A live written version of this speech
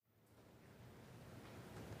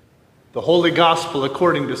The Holy Gospel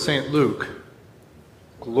according to St. Luke.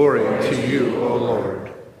 Glory to you, O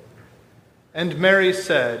Lord. And Mary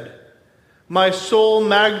said, "My soul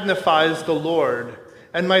magnifies the Lord,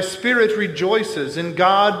 and my spirit rejoices in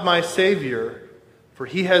God my Savior, for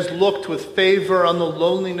he has looked with favor on the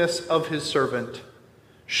lowliness of his servant.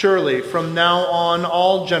 Surely from now on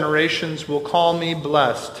all generations will call me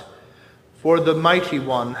blessed, for the Mighty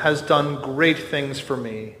One has done great things for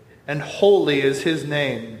me, and holy is his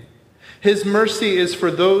name. His mercy is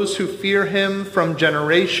for those who fear him from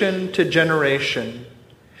generation to generation.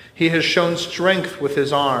 He has shown strength with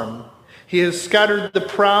his arm. He has scattered the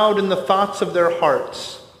proud in the thoughts of their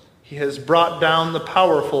hearts. He has brought down the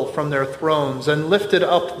powerful from their thrones and lifted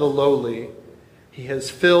up the lowly. He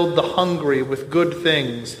has filled the hungry with good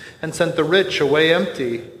things and sent the rich away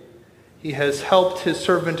empty. He has helped his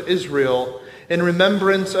servant Israel in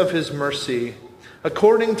remembrance of his mercy,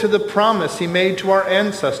 according to the promise he made to our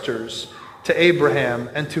ancestors, to Abraham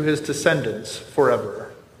and to his descendants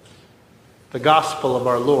forever." The Gospel of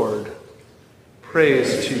our Lord.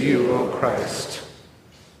 Praise to you, O Christ.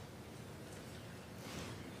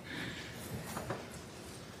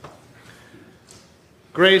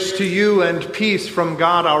 Grace to you and peace from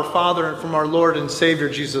God our Father and from our Lord and Savior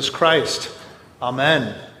Jesus Christ.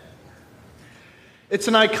 Amen. It's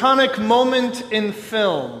an iconic moment in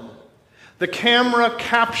film. The camera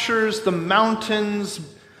captures the mountains,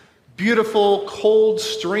 beautiful cold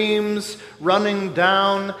streams running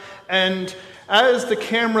down, and as the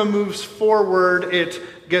camera moves forward, it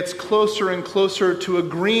gets closer and closer to a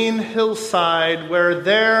green hillside, where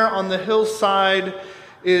there on the hillside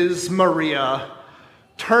is Maria,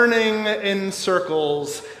 turning in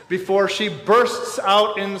circles before she bursts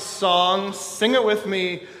out in song. Sing it with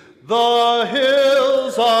me. The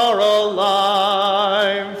hills are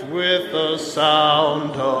alive with the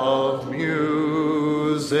sound of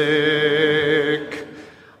music.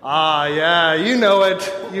 Ah, yeah, you know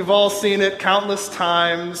it. You've all seen it countless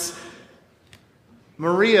times.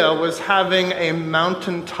 Maria was having a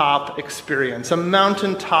mountaintop experience, a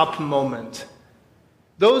mountaintop moment.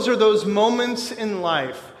 Those are those moments in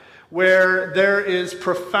life where there is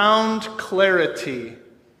profound clarity.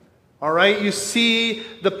 All right, you see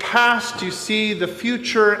the past, you see the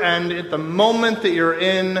future, and at the moment that you're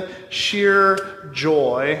in, sheer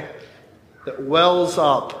joy that wells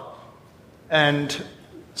up. And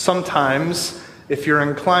sometimes, if you're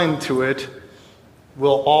inclined to it,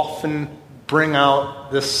 will often bring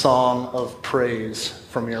out this song of praise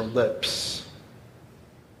from your lips.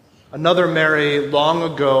 Another Mary long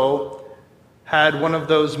ago had one of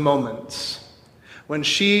those moments when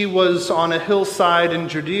she was on a hillside in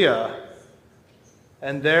Judea,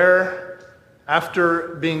 and there,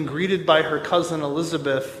 after being greeted by her cousin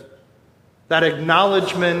Elizabeth, that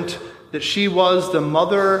acknowledgement that she was the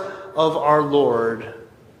mother of our Lord,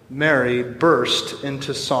 Mary burst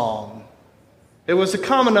into song. It was a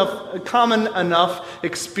common enough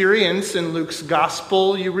experience in Luke's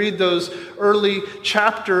gospel. You read those early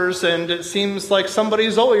chapters, and it seems like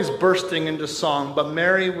somebody's always bursting into song, but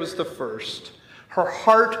Mary was the first. Her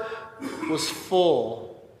heart was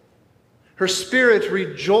full. Her spirit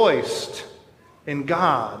rejoiced in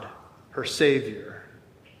God, her Savior.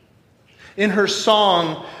 In her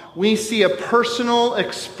song, we see a personal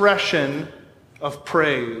expression of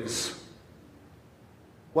praise.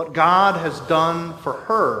 What God has done for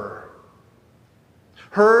her.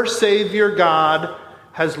 Her Savior God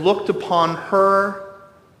has looked upon her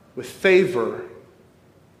with favor,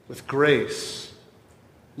 with grace.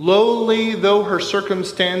 Lowly though her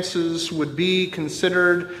circumstances would be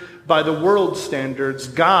considered by the world's standards,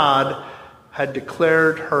 God had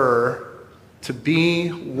declared her to be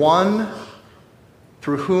one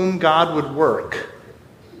through whom God would work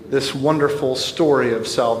this wonderful story of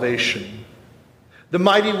salvation. The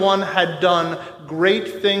Mighty One had done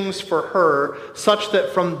great things for her, such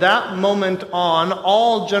that from that moment on,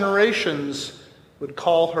 all generations would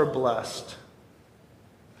call her blessed.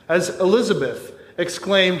 As Elizabeth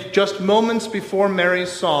exclaimed just moments before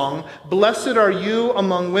Mary's song, "Blessed are you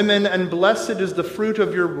among women, and blessed is the fruit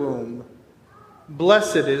of your womb.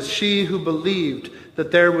 Blessed is she who believed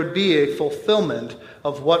that there would be a fulfillment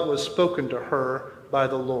of what was spoken to her by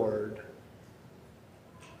the Lord."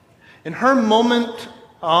 In her moment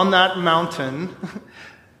on that mountain,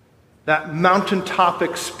 that mountaintop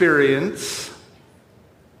experience,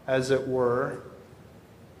 as it were,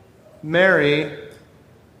 Mary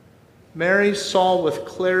saw with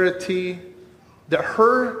clarity that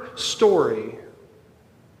her story,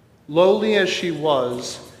 lowly as she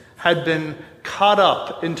was, had been caught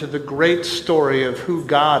up into the great story of who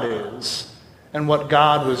God is and what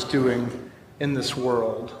God was doing in this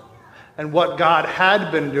world. and what God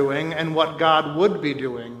had been doing and what God would be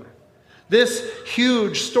doing. This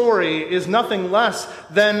huge story is nothing less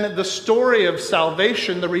than the story of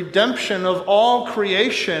salvation, the redemption of all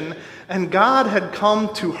creation, and God had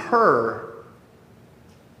come to her,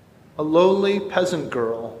 a lowly peasant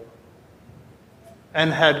girl,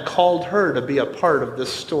 and had called her to be a part of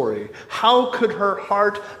this story. How could her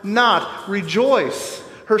heart not rejoice,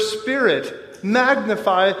 her spirit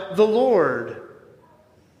magnify the Lord?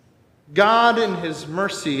 God, in his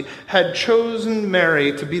mercy, had chosen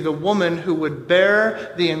Mary to be the woman who would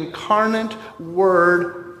bear the incarnate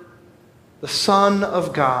Word, the Son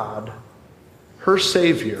of God, her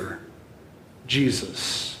Savior,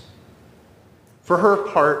 Jesus. For her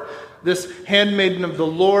part, this handmaiden of the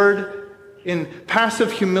Lord, in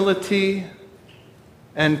passive humility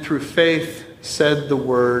and through faith, said the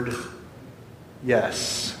word,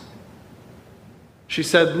 yes. She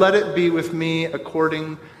said, "Let it be with me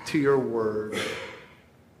according to your word."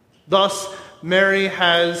 Thus, Mary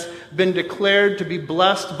has been declared to be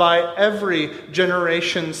blessed by every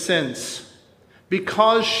generation since,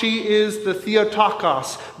 because she is the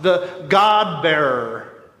Theotokos, the God-bearer,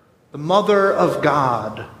 the mother of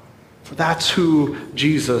God. For that's who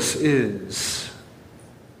Jesus is.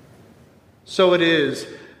 So it is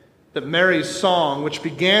that Mary's song, which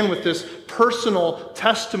began with this personal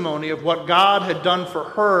testimony of what God had done for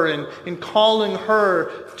her in calling her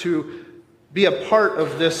to be a part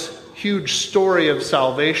of this huge story of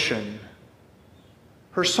salvation,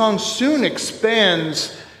 her song soon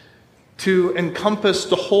expands to encompass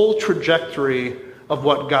the whole trajectory of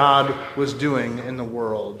what God was doing in the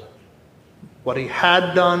world. What he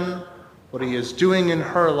had done, what he is doing in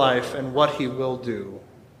her life, and what he will do.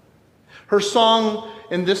 Her song,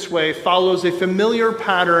 in this way, follows a familiar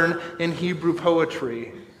pattern in Hebrew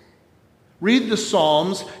poetry. Read the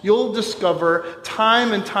Psalms, you'll discover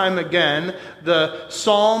time and time again the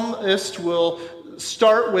psalmist will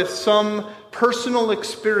start with some personal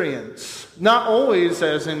experience. Not always,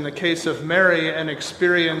 as in the case of Mary, an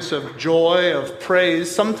experience of joy, of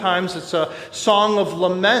praise. Sometimes it's a song of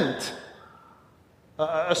lament,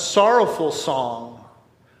 a sorrowful song.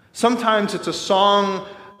 Sometimes it's a song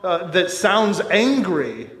that sounds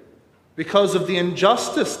angry because of the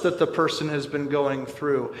injustice that the person has been going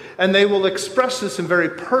through. And they will express this in very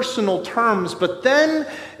personal terms, but then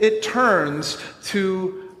it turns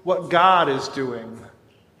to what God is doing.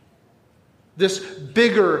 This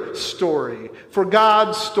bigger story. For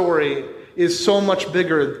God's story is so much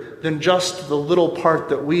bigger than just the little part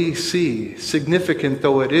that we see, significant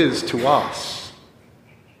though it is to us.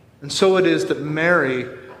 And so it is that Mary,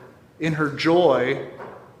 in her joy,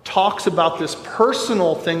 talks about this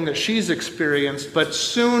personal thing that she's experienced, but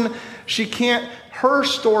soon her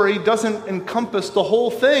story doesn't encompass the whole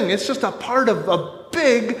thing. It's just a part of a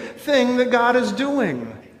big thing that God is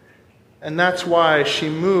doing. And that's why she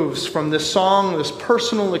moves from this song, this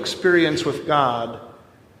personal experience with God,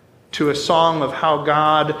 to a song of how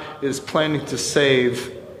God is planning to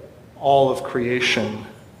save all of creation.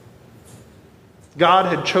 God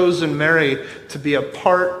had chosen Mary to be a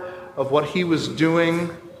part of what he was doing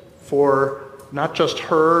for not just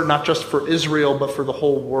her, not just for Israel, but for the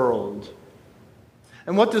whole world.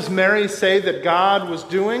 And what does Mary say that God was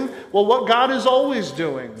doing? Well, what God is always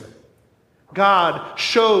doing. God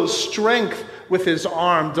shows strength with his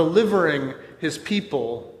arm, delivering his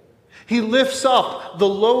people. He lifts up the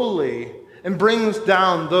lowly and brings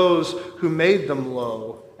down those who made them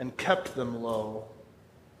low and kept them low.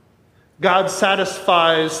 God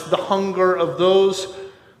satisfies the hunger of those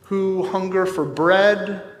who hunger for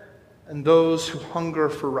bread and those who hunger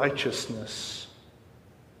for righteousness.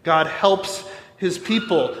 God helps his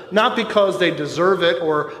people, not because they deserve it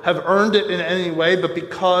or have earned it in any way, but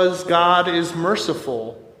because God is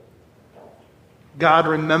merciful. God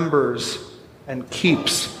remembers and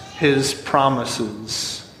keeps his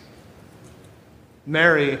promises.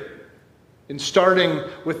 Mary, in starting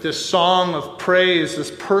with this song of praise,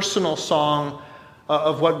 this personal song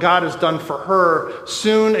of what God has done for her,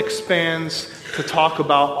 soon expands to talk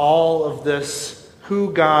about all of this,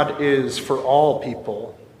 who God is for all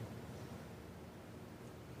people.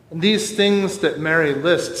 And these things that Mary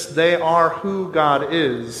lists, they are who God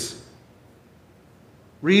is.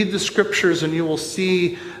 Read the scriptures and you will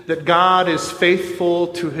see that God is faithful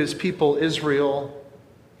to his people Israel.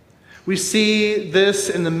 We see this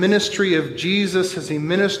in the ministry of Jesus as he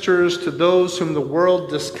ministers to those whom the world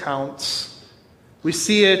discounts. We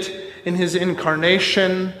see it in his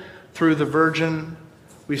incarnation through the Virgin.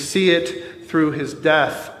 We see it through his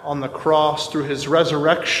death on the cross, through his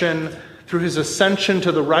resurrection, through his ascension to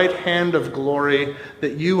the right hand of glory,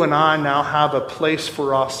 that you and I now have a place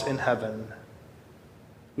for us in heaven.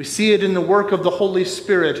 We see it in the work of the Holy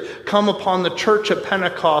Spirit come upon the church at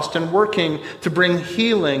Pentecost and working to bring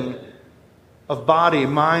healing of body,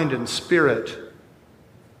 mind, and spirit,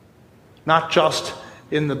 not just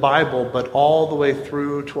in the Bible, but all the way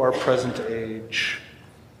through to our present age.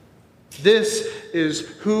 This is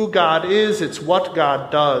who God is. It's what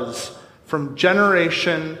God does from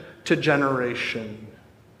generation to generation.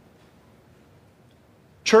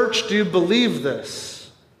 Church, do you believe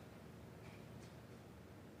this?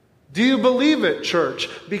 Do you believe it, church?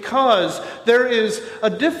 Because there is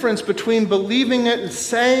a difference between believing it and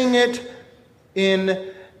saying it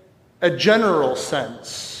in a general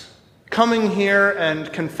sense. Coming here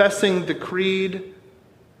and confessing the creed.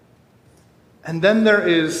 And then there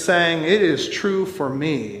is saying, it is true for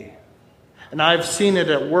me. And I've seen it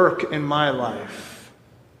at work in my life.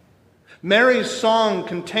 Mary's song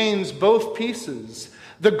contains both pieces.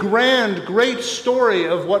 The grand, great story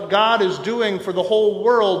of what God is doing for the whole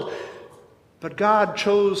world. But God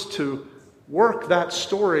chose to work that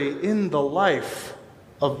story in the life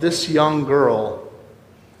of this young girl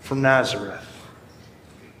from Nazareth.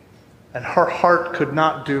 And her heart could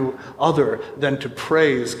not do other than to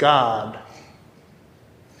praise God.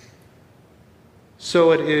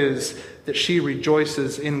 So it is that she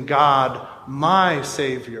rejoices in God, my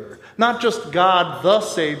Savior. Not just God the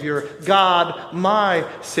Savior, God my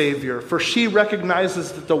Savior. For she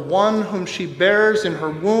recognizes that the one whom she bears in her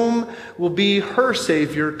womb will be her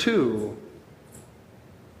Savior too.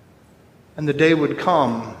 And the day would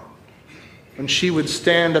come when she would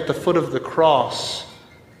stand at the foot of the cross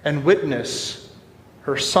and witness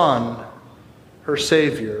her Son, her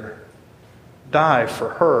Savior, die for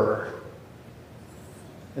her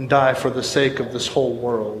and die for the sake of this whole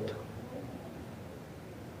world.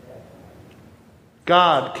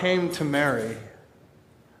 God came to Mary,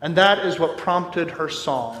 and that is what prompted her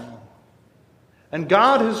song. And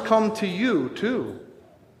God has come to you too.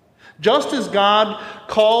 Just as God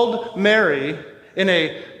called Mary in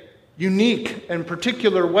a unique and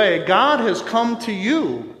particular way, God has come to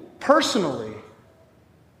you personally.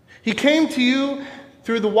 He came to you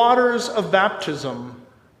through the waters of baptism,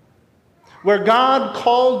 where God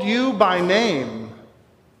called you by name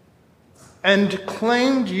and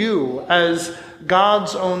claimed you as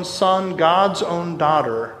God's own son, God's own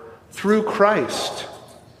daughter, through Christ.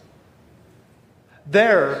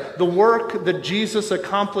 There, the work that Jesus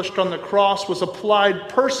accomplished on the cross was applied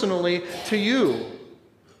personally to you.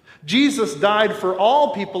 Jesus died for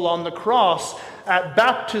all people on the cross. At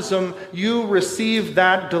baptism, you received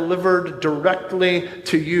that delivered directly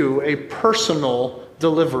to you, a personal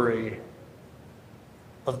delivery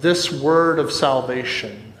of this word of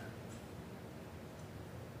salvation.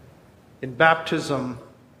 In baptism,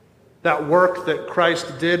 that work that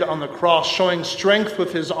Christ did on the cross, showing strength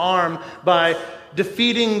with his arm by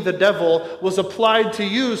defeating the devil, was applied to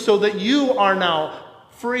you so that you are now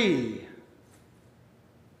free.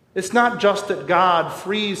 It's not just that God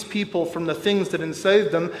frees people from the things that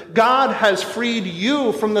enslave them. God has freed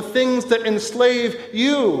you from the things that enslave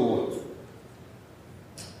you.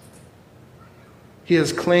 He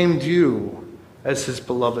has claimed you as his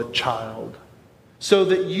beloved child, so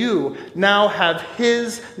that you now have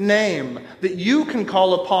his name that you can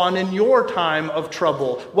call upon in your time of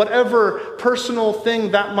trouble. Whatever personal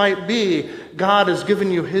thing that might be, God has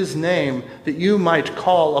given you his name that you might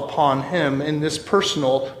call upon him in this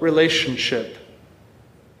personal relationship.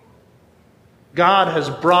 God has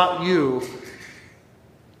brought you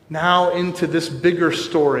now into this bigger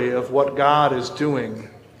story of what God is doing.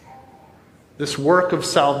 This work of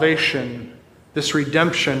salvation, this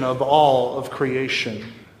redemption of all of creation.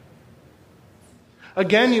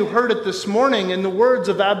 Again, you heard it this morning in the words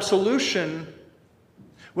of absolution.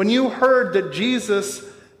 When you heard that Jesus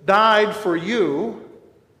died for you,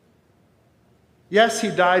 yes, he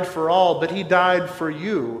died for all, but he died for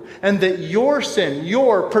you. And that your sin,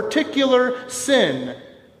 your particular sin,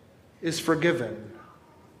 is forgiven.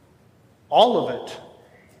 All of it.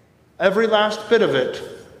 Every last bit of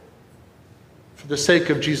it. For the sake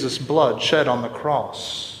of Jesus' blood shed on the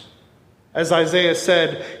cross. As Isaiah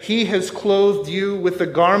said, he has clothed you with the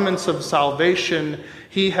garments of salvation.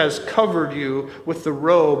 He has covered you with the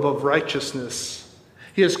robe of righteousness.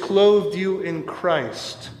 He has clothed you in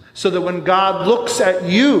Christ, so that when God looks at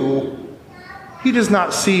you, he does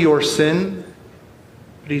not see your sin,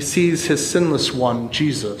 but he sees his sinless one,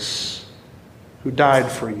 Jesus, who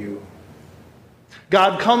died for you.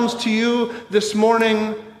 God comes to you this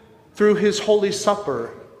morning through his Holy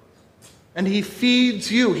Supper, and he feeds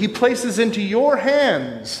you. He places into your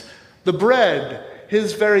hands The bread,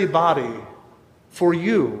 his very body, for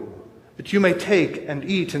you, that you may take and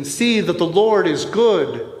eat and see that the Lord is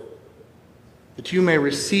good, that you may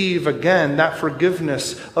receive again that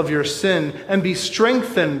forgiveness of your sin and be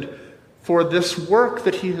strengthened for this work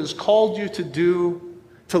that he has called you to do,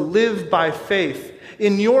 to live by faith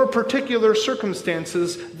in your particular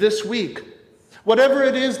circumstances this week. Whatever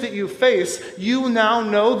it is that you face, you now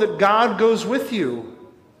know that God goes with you,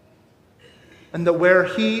 and that where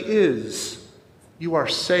he is, you are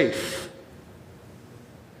safe.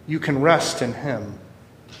 You can rest in him.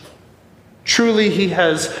 Truly, he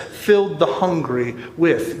has filled the hungry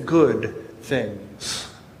with good things.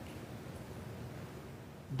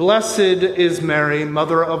 Blessed is Mary,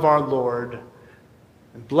 mother of our Lord,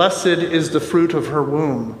 and blessed is the fruit of her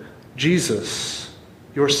womb, Jesus,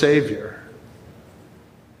 your Savior.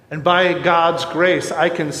 And by God's grace, I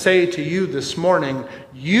can say to you this morning,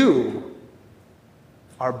 you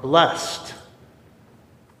are blessed.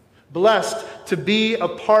 Blessed to be a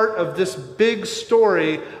part of this big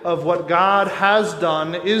story of what God has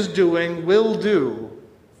done, is doing, will do.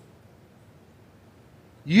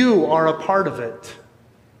 You are a part of it.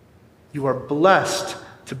 You are blessed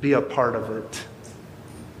to be a part of it.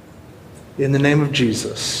 In the name of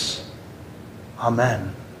Jesus,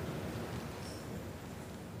 amen.